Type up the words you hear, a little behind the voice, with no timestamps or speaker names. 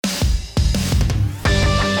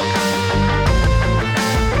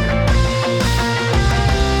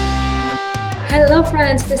Hello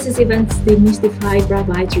friends, this is Events Demystified brought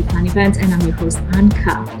by Tripan Events and I'm your host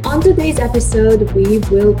Anka. On today's episode, we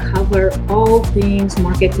will cover all things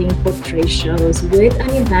marketing for trade shows with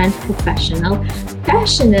an event professional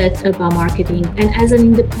passionate about marketing. And as an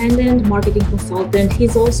independent marketing consultant,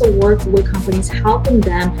 he's also worked with companies helping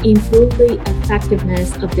them improve the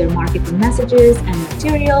effectiveness of their marketing messages and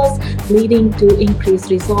materials, leading to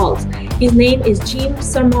increased results. His name is Jim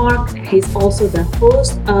Sarmark. He's also the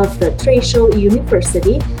host of the Trade Show University.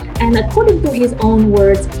 And according to his own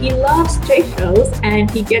words, he loves trade shows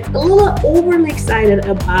and he gets a little overly excited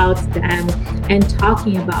about them and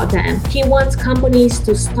talking about them. He wants companies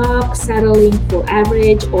to stop settling for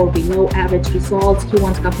average or below average results. He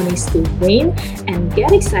wants companies to win and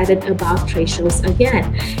get excited about trade shows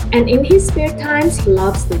again. And in his spare times, he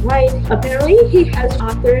loves to write. Apparently, he has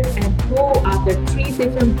authored and co-authored 3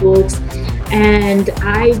 different books. And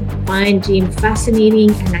I find Jim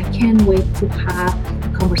fascinating and I can't wait to have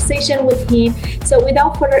a conversation with him. So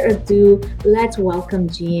without further ado, let's welcome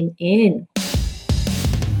Jim in.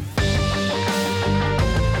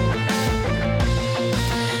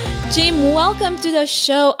 Jim, welcome to the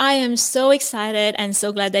show. I am so excited and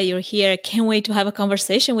so glad that you're here. Can't wait to have a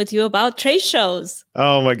conversation with you about trade shows.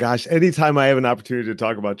 Oh my gosh. Anytime I have an opportunity to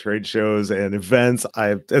talk about trade shows and events,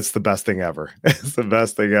 it's the best thing ever. It's the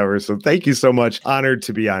best thing ever. So thank you so much. Honored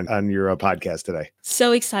to be on your podcast today.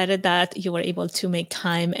 So excited that you were able to make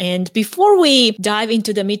time. And before we dive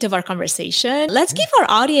into the meat of our conversation, let's give our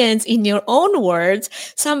audience, in your own words,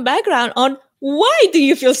 some background on why do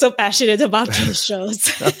you feel so passionate about trade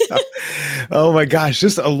shows? Oh my gosh,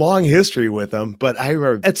 just a long history with them. But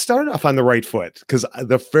it started off on the right foot because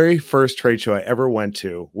the very first trade show I ever went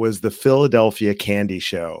to was the Philadelphia Candy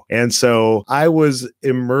Show. And so I was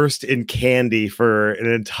immersed in candy for an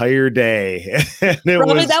entire day. And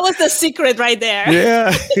that was the secret right there.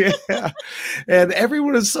 Yeah. And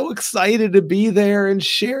everyone was so excited to be there and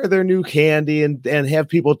share their new candy and have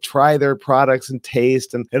people try their products and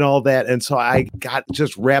taste and all that. And so I got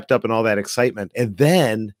just wrapped up in all that excitement. And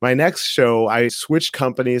then my next show, I switched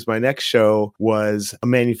companies. My next show was a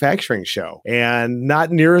manufacturing show and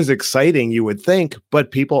not near as exciting, you would think,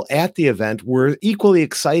 but people at the event were equally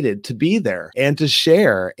excited to be there and to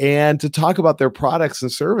share and to talk about their products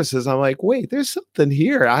and services. I'm like, wait, there's something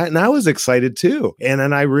here. And I was excited too. And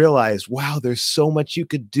then I realized, wow, there's so much you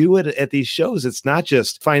could do at these shows. It's not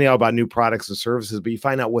just finding out about new products and services, but you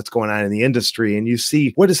find out what's going on in the industry and you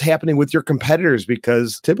see what is happening with your competitors,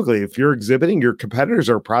 because typically if you're exhibiting, your competitors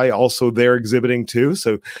are probably also there exhibiting too.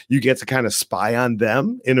 So you get to kind of spy on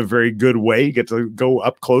them in a very good way. You get to go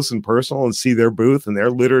up close and personal and see their booth and their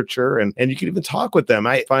literature. And you can even talk with them.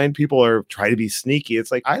 I find people are try to be sneaky.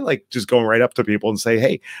 It's like, I like just going right up to people and say,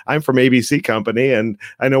 hey, I'm from ABC Company and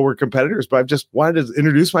I know we're competitors, but I've just wanted to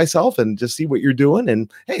introduce myself and just see what you're doing.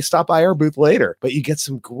 And hey, stop by our booth later. But you get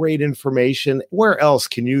some great information. Where else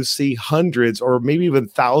can you see hundreds or maybe even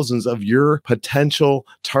thousands of your potential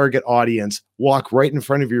target audience walk right in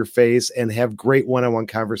front of your face and have great one-on-one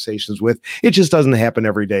conversations with? It just doesn't happen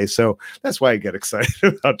every day. So that's why I get excited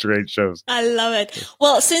about trade shows. I love it.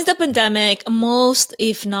 Well, since the pandemic, most,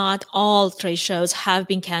 if not all, trade shows have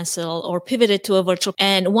been canceled or pivoted to a virtual.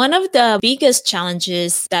 And one of the biggest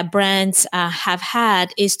challenges that brands have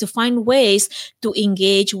had is to find ways to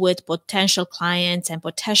engage with potential clients and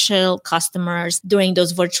potential customers during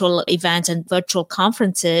those virtual events and virtual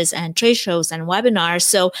conferences and trade shows and webinars.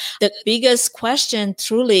 So the biggest question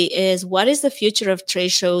truly is, what is the future of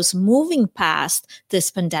trade shows moving past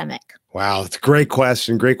this pandemic? Wow, it's a great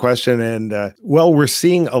question. Great question. And we're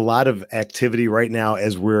seeing a lot of activity right now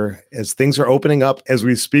as things are opening up as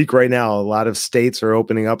we speak right now. A lot of states are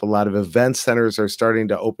opening up. A lot of event centers are starting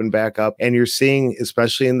to open back up. And you're seeing,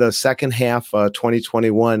 especially in the second half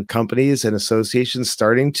 2021, companies and associations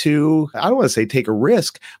starting to, I don't want to say take a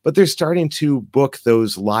risk, but they're starting to book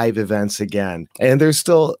those live events again. And there's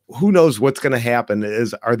still, who knows what's going to happen?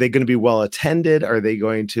 Are they going to be well attended? Are they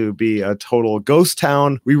going to be a total ghost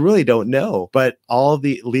town? We really don't know, but all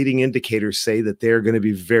the leading indicators say that they're going to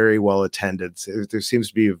be very well attended. So there seems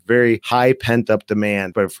to be a very high pent up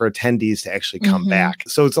demand, but for attendees to actually come back.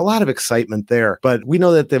 So it's a lot of excitement there, but we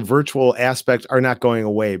know that the virtual aspects are not going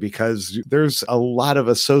away because there's a lot of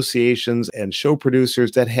associations and show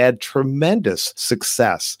producers that had tremendous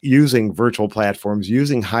success using virtual platforms,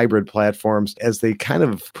 using hybrid platforms as they kind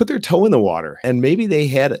of put their toe in the water. And maybe they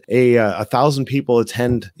had 1,000 people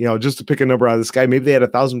attend, just to pick a number out of the sky, maybe they had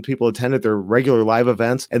 1,000 people attended their regular live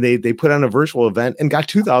events, and they put on a virtual event and got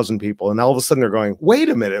 2,000 people. And all of a sudden they're going, wait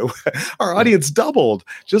a minute, our audience doubled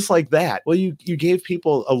just like that. Well, you gave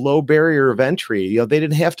people a low barrier of entry. You know, they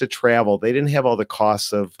didn't have to travel. They didn't have all the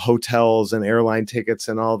costs of hotels and airline tickets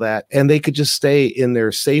and all that. And they could just stay in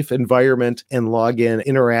their safe environment and log in,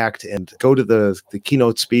 interact, and go to the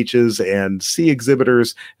keynote speeches and see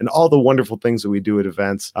exhibitors and all the wonderful things that we do at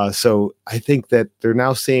events. So I think that they're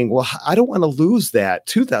now seeing, well, I don't want to lose that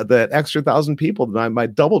extra 1,000 people that I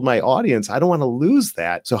doubled my audience. I don't want to lose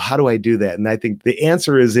that. So how do I do that? And I think the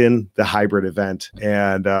answer is in the hybrid event.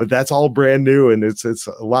 And that's all brand new. And it's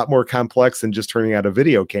a lot more complex than just turning out a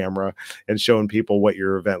video camera and showing people what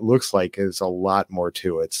your event looks like. There's a lot more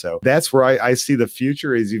to it. So that's where I see the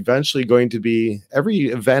future is eventually going to be, every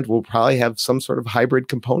event will probably have some sort of hybrid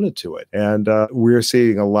component to it. And we're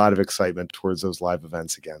seeing a lot of excitement towards those live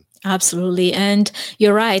events again. Absolutely. And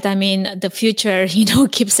you're right. I mean, the future,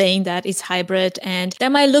 keep saying that it's hybrid, and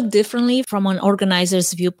that might look differently from an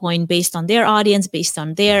organizer's viewpoint based on their audience, based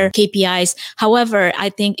on their KPIs. However, I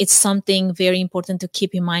think it's something very important to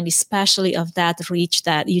keep in mind, especially of that reach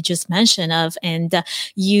that you just mentioned of. And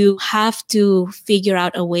you have to figure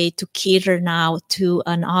out a way to cater now to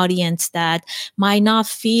an audience that might not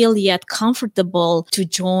feel yet comfortable to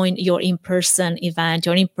join your in-person event,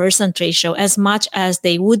 your in-person trade show as much as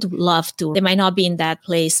they would love to. They might not be in that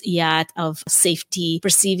place yet of safety,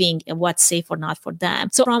 perceiving what's safe or not for them.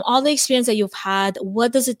 So from all the experience that you've had,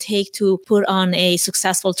 what does it take to put on a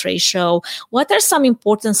successful trade show? What are some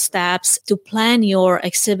important steps to plan your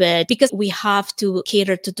exhibit? Because we have to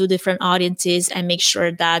cater to two different audiences and make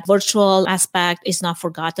sure that virtual aspect is not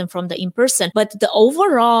forgotten from the in-person, but the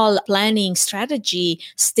overall planning strategy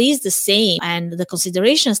stays the same and the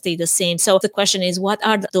considerations stay the same. So the question is, what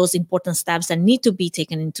are those important steps that need to be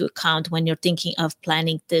taken into account when you're thinking of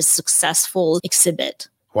planning this successful exhibit?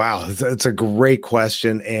 Wow, that's a great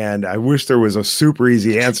question. And I wish there was a super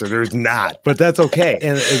easy answer. There's not, but that's okay.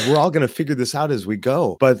 And we're all going to figure this out as we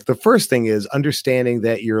go. But the first thing is understanding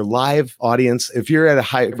that your live audience, if you're at a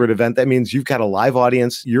hybrid event, that means you've got a live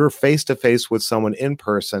audience, you're face-to-face with someone in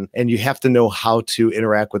person, and you have to know how to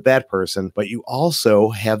interact with that person. But you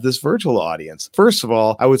also have this virtual audience. First of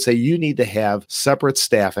all, I would say you need to have separate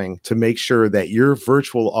staffing to make sure that your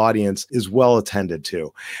virtual audience is well attended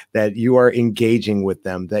to, that you are engaging with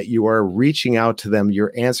them, that you are reaching out to them,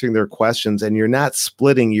 you're answering their questions, and you're not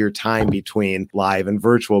splitting your time between live and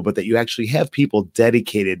virtual, but that you actually have people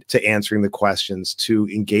dedicated to answering the questions, to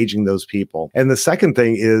engaging those people. And the second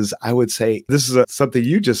thing is, I would say, this is something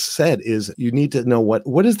you just said, is you need to know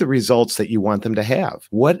what is the results that you want them to have.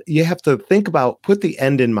 What you have to think about, put the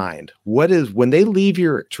end in mind. What is, when they leave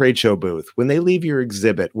your trade show booth, when they leave your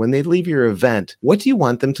exhibit, when they leave your event, what do you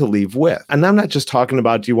want them to leave with? And I'm not just talking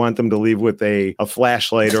about, do you want them to leave with a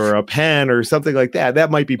flashlight or a pen or something like that?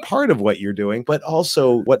 That might be part of what you're doing, but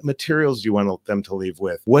also what materials do you want them to leave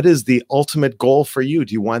with? What is the ultimate goal for you?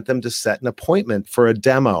 Do you want them to set an appointment for a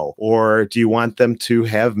demo, or do you want them to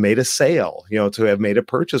have made a sale, to have made a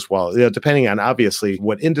purchase? Well, depending on obviously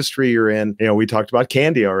what industry you're in, we talked about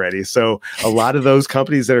candy already. So a lot of those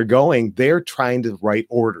companies that are going, they're trying to write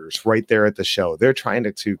orders right there at the show. They're trying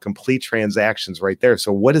to complete transactions right there.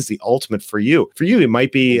 So what is the ultimate for you? For you, it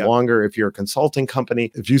might be longer if you're a consulting company.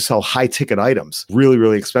 If you sell high ticket items, really,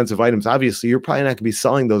 really expensive items, obviously you're probably not going to be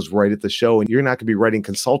selling those right at the show, and you're not going to be writing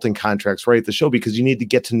consulting contracts right at the show, because you need to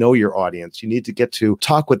get to know your audience. You need to get to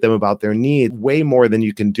talk with them about their need way more than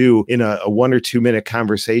you can do in a 1 or 2 minute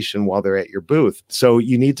conversation while they're at your booth. So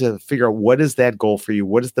you need to figure out, what is that goal for you?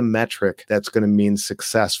 What is the metric that's going to mean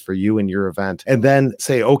success for you and your event? And then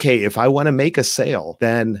say, okay, if I want to make a sale,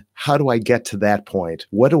 then how do I get to that point?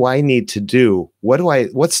 What do I need to do?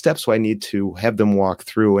 What steps do I need to have them walk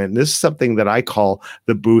through? And this is something that I call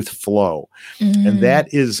the booth flow. Mm-hmm. And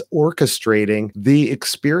that is orchestrating the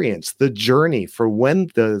experience, the journey for when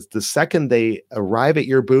the second they arrive at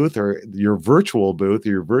your booth or your virtual booth or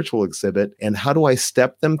your virtual exhibit, and how do I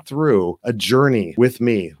step them through a journey with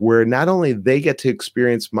me where not only they get to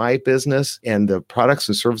experience my business and the products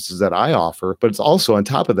and services that I offer, but it's also on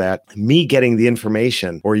top of that, me getting the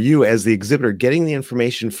information, or you as the exhibitor getting the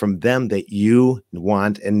information from them that you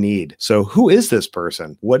want and need. So who is this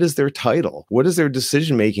person? What is their title? What is their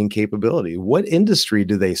decision-making capability? What industry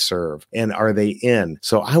do they serve? And are they in?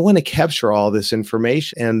 So I want to capture all this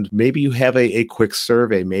information. And maybe you have a quick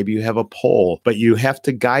survey, maybe you have a poll, but you have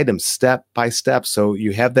to guide them step by step. So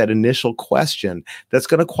you have that initial question that's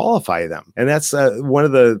going to qualify them. And that's one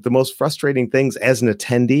of the most frustrating things as an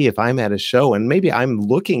attendee. If I'm at a show and maybe I'm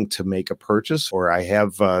looking to make a purchase, or I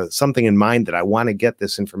have something in mind that I want to get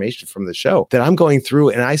this information from the show, then that I'm going through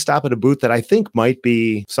and I stop at a booth that I think might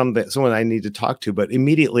be someone I need to talk to, but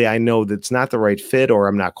immediately I know that it's not the right fit, or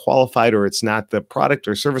I'm not qualified, or it's not the product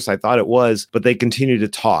or service I thought it was, but they continue to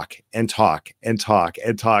talk and talk and talk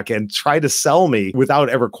and talk and try to sell me without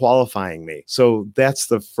ever qualifying me. So that's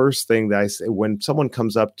the first thing that I say when someone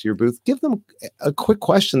comes up to your booth, give them a quick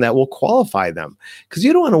question that will qualify them, because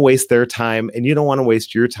you don't want to waste their time and you don't want to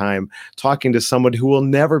waste your time talking to someone who will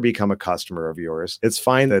never become a customer of yours. It's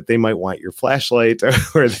fine that they might want your flashlight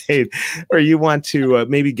or you want to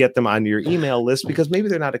maybe get them on your email list because maybe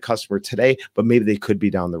they're not a customer today, but maybe they could be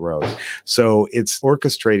down the road. So it's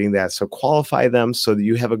orchestrating that. So qualify them so that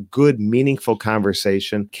you have a good, meaningful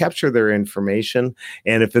conversation, capture their information.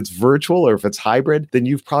 And if it's virtual or if it's hybrid, then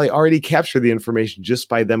you've probably already captured the information just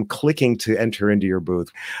by them clicking to enter into your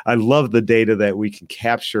booth. I love the data that we can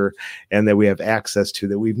capture and that we have access to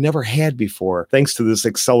that we've never had before. Thanks to this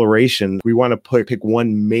acceleration, we want to pick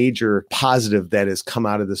one major positive that has come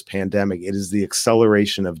out of this pandemic. It is the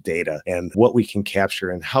acceleration of data and what we can capture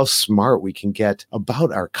and how smart we can get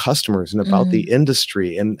about our customers and about the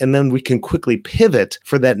industry. And then we can quickly pivot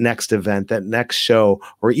for that next event, that next show,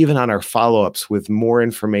 or even on our follow-ups with more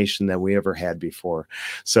information than we ever had before.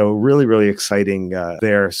 So really, really exciting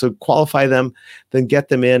there. So qualify them, then get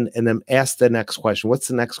them in, and then ask the next question. What's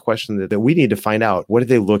the next question that we need to find out? What are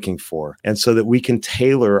they looking for? And so that we can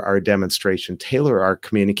tailor our demonstration, tailor our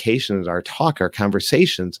communications, our talk, our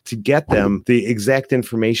conversations to get them the exact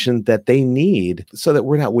information that they need so that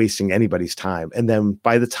we're not wasting anybody's time. And then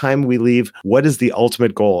by the time we leave, what is the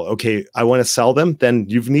ultimate goal? Okay, I want to sell them. Then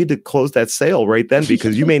you need to close that sale right then,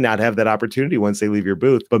 because you may not have that opportunity once they leave your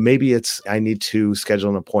booth, but maybe it's, I need to schedule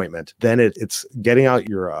an appointment. Then it's getting out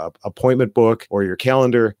your appointment book or your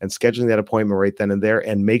calendar and scheduling that appointment right then and there,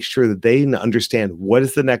 and make sure that they understand what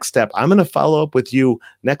is the next step. I'm going to follow up with you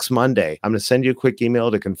next Monday. I'm going to send you a quick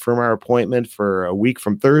email to confirm our appointment for a week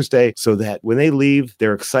from Thursday, so that when they leave,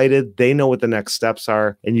 they're excited, they know what the next steps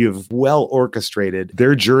are, and you've well orchestrated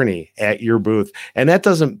their journey at your booth. And that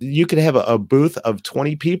doesn't, you could have a booth of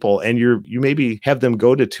 20 people and you maybe have them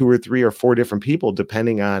go to 2 or 3 or 4 different people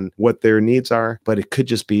depending on what their needs are, but it could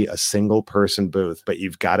just be a single person booth, but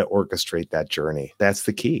you've got to orchestrate that journey. That's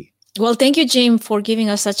the key. Well, thank you, Jim, for giving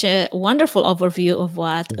us such a wonderful overview of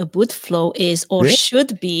what a booth flow is or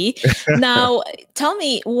should be. Now, tell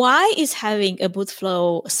me, why is having a booth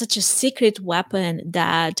flow such a secret weapon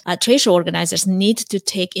that trade show organizers need to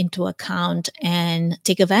take into account and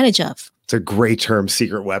take advantage of? It's a great term,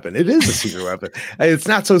 secret weapon. It is a secret weapon. It's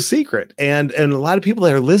not so secret. And a lot of people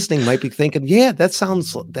that are listening might be thinking, yeah, that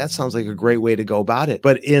sounds like a great way to go about it.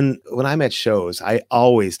 But when I'm at shows, I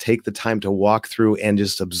always take the time to walk through and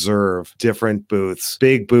just observe different booths,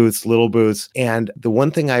 big booths, little booths. And the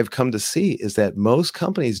one thing I've come to see is that most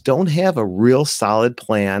companies don't have a real solid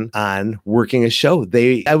plan on working a show.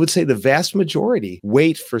 I would say the vast majority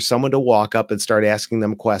wait for someone to walk up and start asking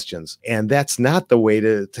them questions. And that's not the way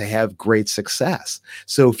to have great success.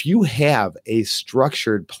 So if you have a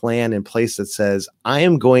structured plan in place that says, I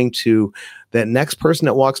am going to, that next person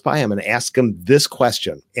that walks by, I'm going to ask them this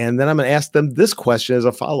question. And then I'm going to ask them this question as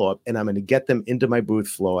a follow-up. And I'm going to get them into my booth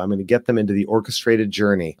flow. I'm going to get them into the orchestrated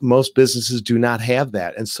journey. Most businesses do not have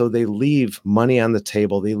that. And so they leave money on the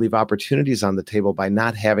table. They leave opportunities on the table by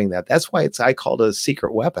not having that. That's why I call it a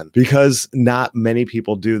secret weapon, because not many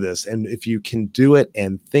people do this. And if you can do it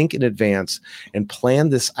and think in advance and plan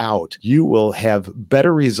this out, you will have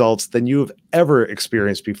better results than you have ever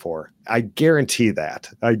experienced before. I guarantee that.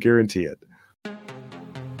 I guarantee it.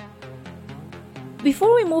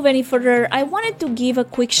 Before we move any further, I wanted to give a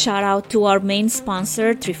quick shout out to our main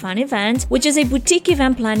sponsor, Trifan Events, which is a boutique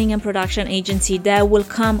event planning and production agency that will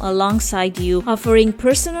come alongside you, offering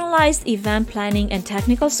personalized event planning and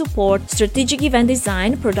technical support, strategic event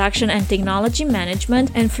design, production and technology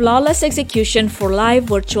management, and flawless execution for live,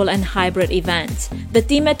 virtual, and hybrid events. The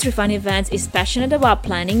team at Trifan Events is passionate about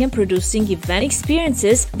planning and producing event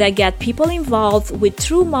experiences that get people involved with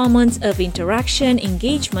true moments of interaction,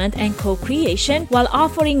 engagement, and co-creation, while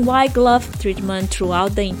offering white glove treatment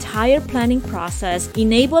throughout the entire planning process,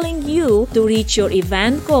 enabling you to reach your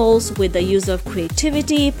event goals with the use of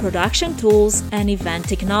creativity, production tools, and event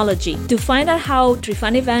technology. To find out how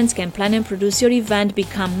Trifan Events can plan and produce your event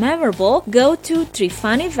become memorable, go to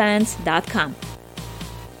trifanevents.com.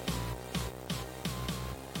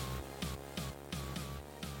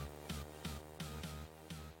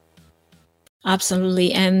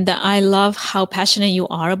 Absolutely. And I love how passionate you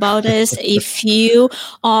are about this. If you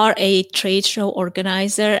are a trade show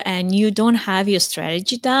organizer and you don't have your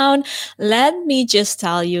strategy down, let me just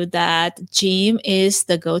tell you that Jim is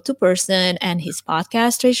the go-to person, and his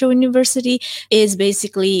podcast, Trade Show University, is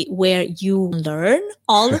basically where you learn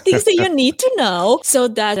all the things that you need to know so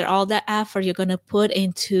that all the effort you're going to put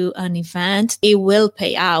into an event, it will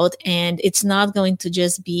pay out. And it's not going to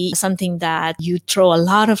just be something that you throw a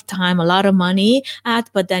lot of time, a lot of money at,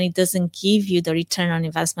 but then it doesn't give you the return on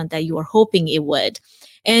investment that you were hoping it would.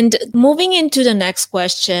 And moving into the next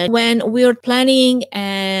question, when we're planning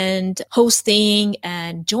and hosting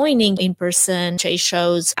and joining in-person trade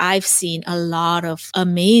shows, I've seen a lot of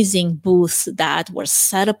amazing booths that were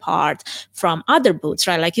set apart from other booths,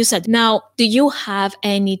 right? Like you said. Now, do you have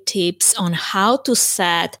any tips on how to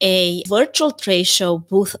set a virtual trade show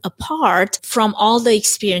booth apart from all the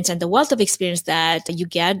experience and the wealth of experience that you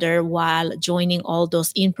gather while joining all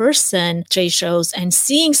those in-person trade shows and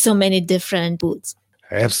seeing so many different booths?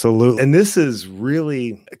 Absolutely. And this is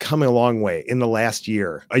really coming a long way in the last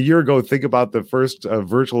year. A year ago, think about the first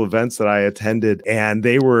virtual events that I attended, and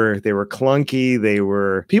they were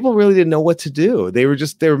clunky. People really didn't know what to do. They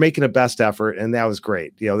were making a best effort, and that was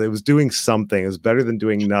great. It was doing something. It was better than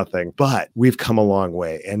doing nothing. But we've come a long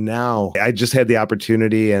way. And now I just had the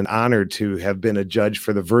opportunity and honored to have been a judge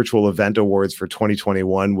for the Virtual Event Awards for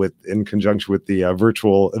 2021 in conjunction with the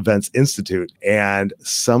Virtual Events Institute. And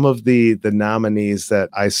some of the nominees that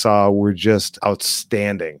I saw were just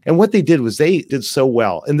outstanding. And what they did was they did so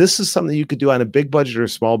well. And this is something you could do on a big budget or a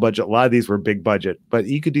small budget. A lot of these were big budget, but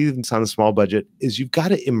you could do this on a small budget, is you've got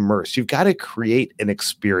to immerse. You've got to create an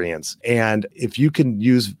experience. And if you can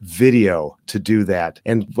use video to do that,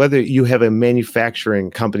 and whether you have a manufacturing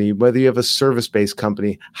company, whether you have a service-based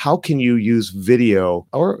company, how can you use video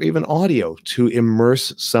or even audio to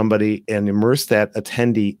immerse somebody and immerse that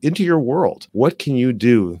attendee into your world? What can you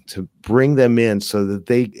do to bring them in so that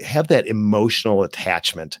they have that emotional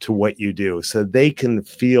attachment to what you do, so they can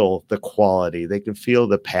feel the quality, they can feel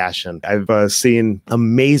the passion? I've seen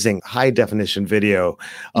amazing high definition video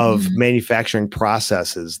of manufacturing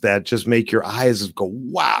processes that just make your eyes go,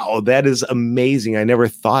 wow, that is amazing. I never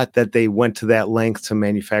thought that they went to that length to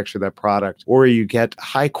manufacture that product. Or you get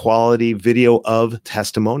high quality video of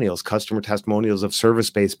testimonials, customer testimonials of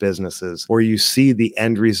service-based businesses, or you see the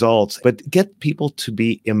end results, but get people to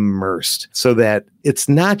be immersed so that it's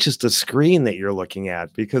not just a screen that you're looking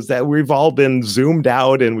at, because that we've all been zoomed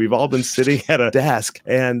out and we've all been sitting at a desk.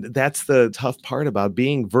 And that's the tough part about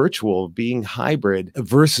being virtual, being hybrid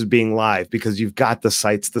versus being live, because you've got the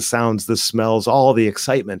sights, the sounds, the smells, all the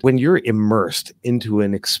excitement. When you're immersed into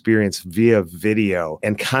an experience via video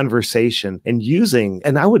and conversation and using,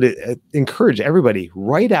 and I would encourage everybody,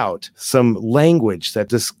 write out some language that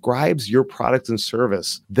describes your product and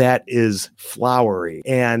service that is flowery,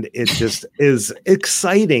 and it just is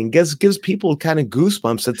exciting, gives people kind of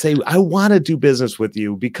goosebumps that say, I want to do business with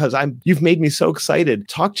you because you've made me so excited.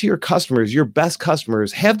 Talk to your customers, your best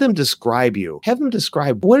customers, have them describe you, have them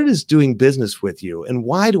describe what it is doing business with you and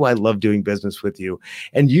why do I love doing business with you,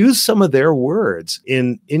 and use some of their words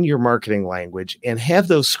in your marketing language and have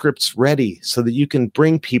those scripts ready so that you can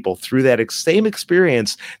bring people through that same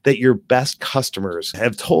experience that your best customers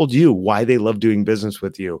have told you why they love doing business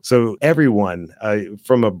with you. So everyone,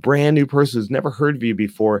 from a brand new person who's never heard of you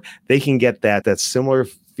before, they can get that similar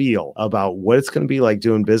feel about what it's going to be like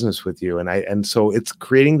doing business with you. And so it's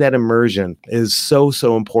creating that immersion is so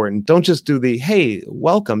important. Don't just do the, hey,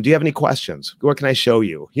 welcome. Do you have any questions? What can I show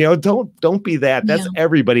you? Don't be that. That's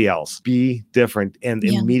everybody else. Be different and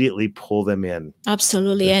immediately pull them in.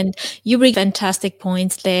 Absolutely. And you bring fantastic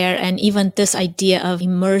points there. And even this idea of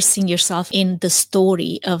immersing yourself in the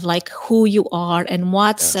story of like who you are and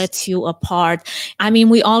what sets you apart. I mean,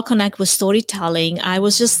 we all connect with storytelling. I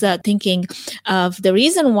was just thinking of the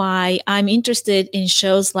reason why I'm interested in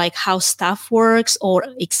shows like How Stuff Works or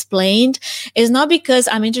Explained is not because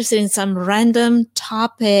I'm interested in some random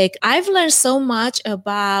topic. I've learned so much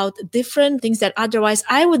about different things that otherwise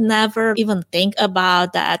I would never even think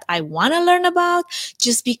about that I want to learn about,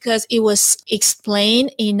 just because it was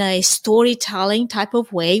explained in a storytelling type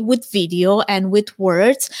of way with video and with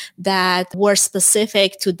words that were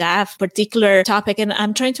specific to that particular topic. And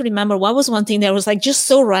I'm trying to remember what was one thing that was like just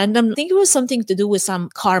so random. I think it was something to do with some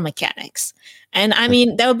car mechanics. And I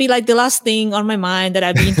mean, that would be like the last thing on my mind that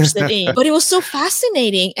I'd be interested in. But it was so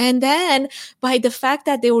fascinating. And then by the fact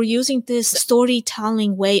that they were using this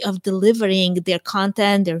storytelling way of delivering their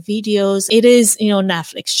content, their videos, it is,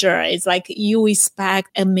 Netflix, sure. It's like you expect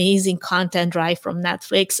amazing content, right, from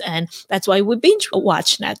Netflix. And that's why we binge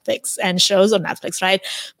watch Netflix and shows on Netflix, right?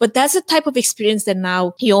 But that's the type of experience that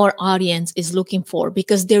now your audience is looking for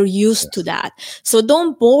because they're used to that. So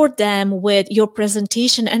don't bore them with your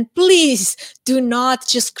presentation, and please do not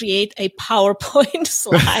just create a PowerPoint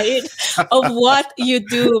slide of what you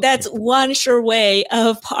do. That's one sure way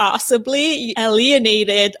of possibly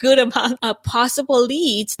alienated good amount of possible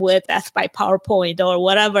leads with death by PowerPoint or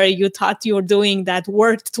whatever you thought you were doing that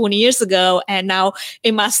worked 20 years ago. And now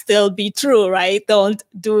it must still be true, right? Don't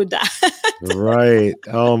do that. Right.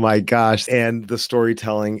 Oh my gosh. And the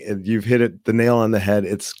storytelling, you've hit the nail on the head.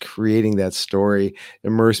 It's creating that story,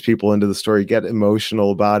 immerse people into the story, get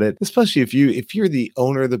emotional about it. Especially if you're the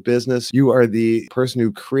owner of the business, you are the person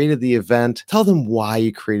who created the event. Tell them why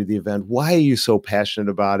you created the event. Why are you so passionate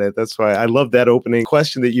about it? That's why I love that opening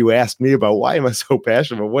question that you asked me about why am I so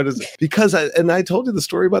passionate about what is it? Because I told you the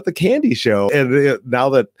story about the candy show. And now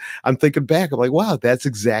that I'm thinking back, I'm like, wow, that's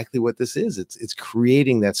exactly what this is. It's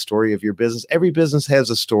creating that story of your business. Every business has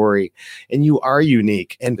a story and you are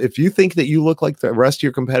unique. And if you think that you look like the rest of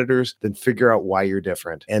your competitors, then figure out why you're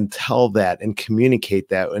different and tell that and communicate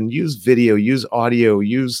that and use video, use audio,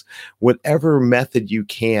 use whatever method you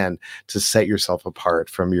can to set yourself apart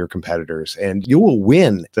from your competitors. And you will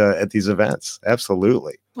win at these events.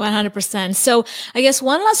 Absolutely. 100%. So I guess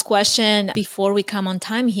one last question before we come on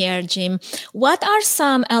time here, Jim. What are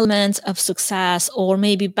some elements of success or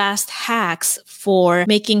maybe best hacks for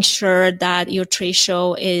making sure that your trade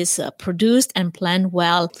show is produced and planned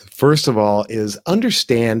well? First of all is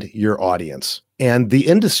understand your audience. And the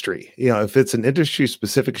industry, if it's an industry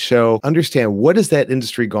specific show, understand what has that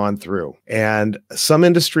industry gone through. And some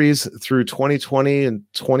industries through 2020 and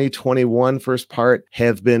 2021 first part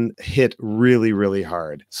have been hit really, really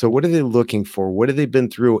hard. So what are they looking for? What have they been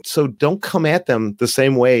through? So don't come at them the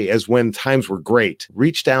same way as when times were great.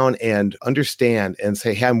 Reach down and understand and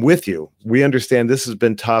say, hey, I'm with you. We understand this has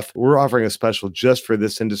been tough. We're offering a special just for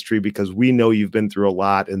this industry because we know you've been through a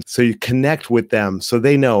lot. And so you connect with them so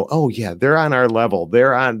they know, oh yeah, they're on our level.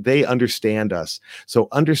 They understand us. So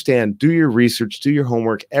understand, do your research, do your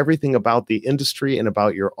homework, everything about the industry and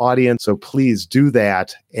about your audience. So please do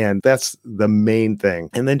that. And that's the main thing.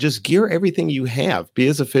 And then just gear everything you have. Be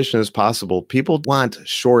as efficient as possible. People want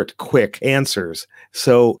short, quick answers.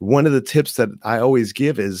 So one of the tips that I always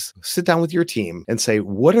give is sit down with your team and say,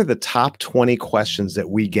 what are the top 20 questions that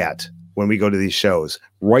we get when we go to these shows?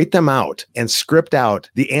 Write them out and script out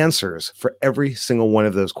the answers for every single one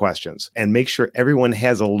of those questions and make sure everyone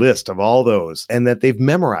has a list of all those and that they've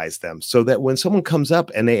memorized them so that when someone comes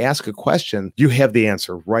up and they ask a question, you have the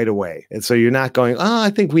answer right away. And so you're not going, oh,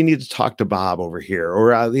 I think we need to talk to Bob over here,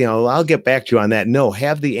 or, I'll get back to you on that. No,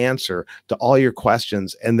 have the answer to all your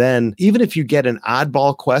questions. And then even if you get an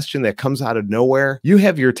oddball question that comes out of nowhere, you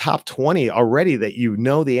have your top 20 already that you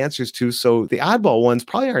know the answers to. So the oddball ones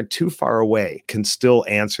probably aren't too far away, can still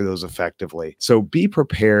answer those effectively. So be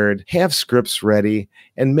prepared, have scripts ready,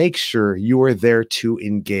 and make sure you are there to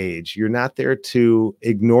engage. You're not there to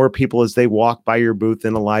ignore people as they walk by your booth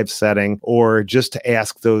in a live setting or just to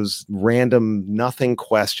ask those random nothing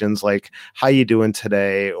questions like, how you doing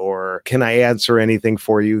today? Or can I answer anything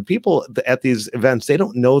for you? People at these events, they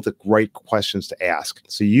don't know the right questions to ask.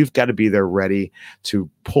 So you've got to be there ready to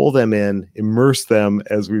pull them in, immerse them,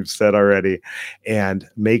 as we've said already, and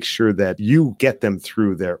make sure that you get them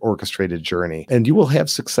through their orchestrated journey. And you will have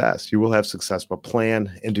success. You will have success, but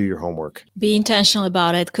plan and do your homework. Be intentional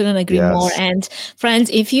about it. Couldn't agree more. And friends,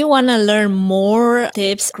 if you want to learn more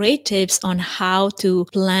tips, great tips on how to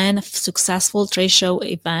plan successful trade show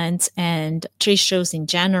events and trade shows in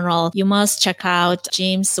general, you must check out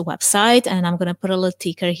Jim's website. And I'm going to put a little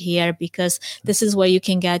ticker here because this is where you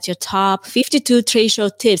can get your top 52 trade show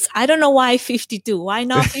tips. I don't know why 52. Why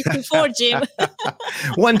not 54, Jim?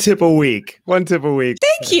 One tip a week.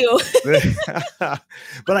 Thank you.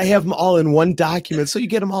 But I have them all in one document, so you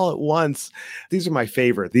get them all at once. These are my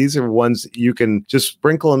favorite. These are ones you can just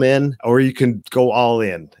sprinkle them in, or you can go all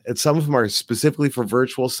in. And some of them are specifically for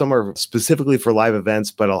virtual, some are specifically for live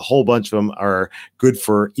events, but a whole bunch of them are good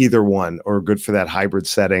for either one or good for that hybrid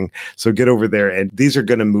setting. So get over there, and these are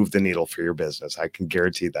going to move the needle for your business. I can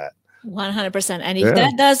guarantee that. 100%. And if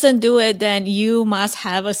that doesn't do it, then you must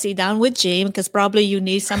have a sit down with Jim, because probably you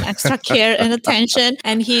need some extra care and attention.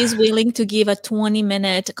 And he's willing to give a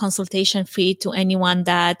 20-minute consultation fee to anyone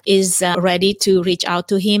that is ready to reach out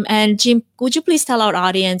to him. And Jim, would you please tell our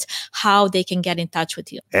audience how they can get in touch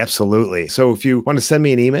with you? Absolutely. So if you want to send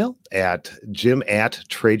me an email at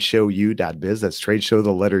jim@tradeshowu.biz, that's tradeshow,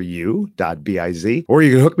 the letter U.biz, or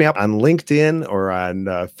you can hook me up on LinkedIn or on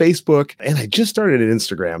Facebook. And I just started an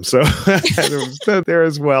Instagram, so there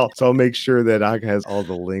as well. So I'll make sure that Anka has all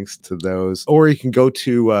the links to those. Or you can go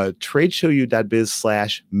to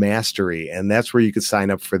tradeshowu.biz/mastery, and that's where you can sign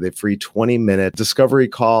up for the free 20-minute discovery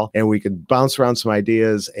call, and we can bounce around some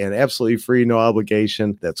ideas, and absolutely free, no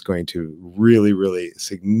obligation. That's going to really, really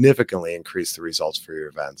significantly increase the results for your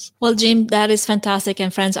events. Well, Jim, that is fantastic.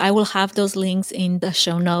 And friends, I will have those links in the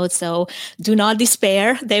show notes. So do not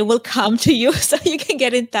despair. They will come to you, so you can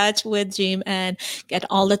get in touch with Jim and get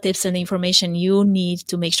all the tips and information you need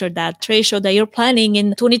to make sure that trade show that you're planning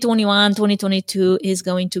in 2021, 2022 is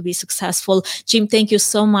going to be successful. Jim, thank you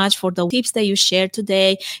so much for the tips that you shared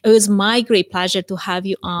today. It was my great pleasure to have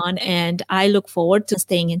you on, and I look forward to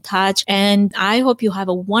staying in touch. And I hope you have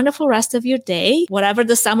a wonderful rest of your day, whatever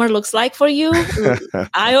the summer looks like for you.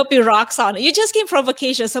 I hope it rocks on. You just came from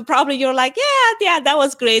vacation, so probably you're like, yeah, that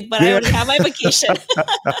was great, but I already have my vacation.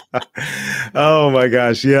 Oh my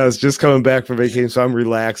gosh, yes, just coming back from vacation, so I'm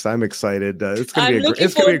relaxed. I'm excited. It's gonna be a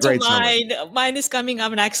great summer. Mine is coming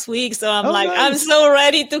up next week, so I'm nice. I'm so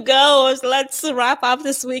ready to go. Let's wrap up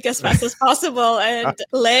this week as fast as possible and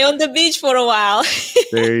lay on the beach for a while.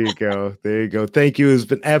 There you go. Thank you. It's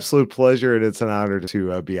been an absolute pleasure, and it's an honor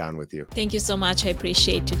to be on with you. Thank you so much. I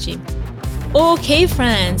appreciate you, Jim. Okay,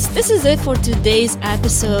 friends, this is it for today's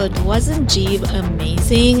episode. Wasn't Jim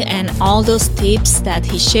amazing? And all those tips that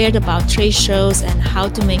he shared about trade shows and how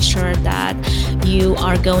to make sure that you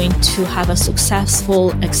are going to have a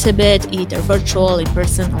successful exhibit, either virtual, in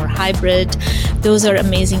person, or hybrid. Those are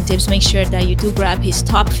amazing tips. Make sure that you do grab his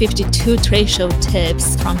top 52 trade show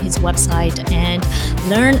tips from his website and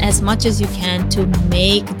learn as much as you can to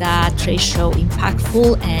make that trade show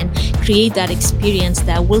impactful and create that experience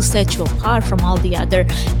that will set you apart from all the other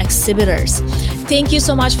exhibitors. Thank you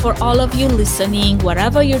so much for all of you listening,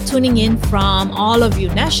 wherever you're tuning in from, all of you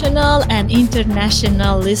national and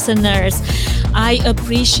international listeners. I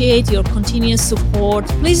appreciate your continuous support.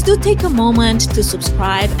 Please do take a moment to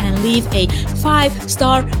subscribe and leave a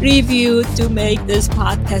 5-star review to make this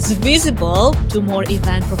podcast visible to more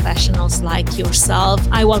event professionals like yourself.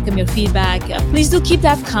 I welcome your feedback. Please do keep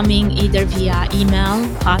that coming either via email,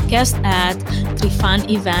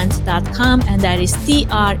 podcast@trefanevents.com, and that is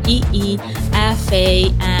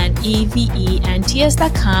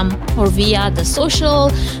TREEFANEVENTS.com, or via the social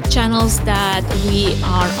channels that we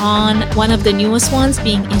are on. One of the newest ones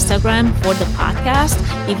being Instagram for the podcast,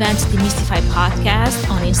 Events Demystify Podcast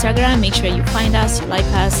on Instagram. Make sure you find us, you like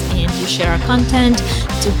us, and you share our content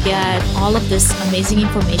to get all of this amazing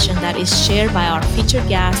information that is shared by our featured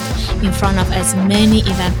guests in front of as many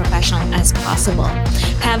event professionals as possible.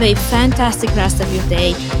 Have a fantastic rest of your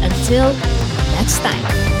day. Until next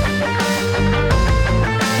time.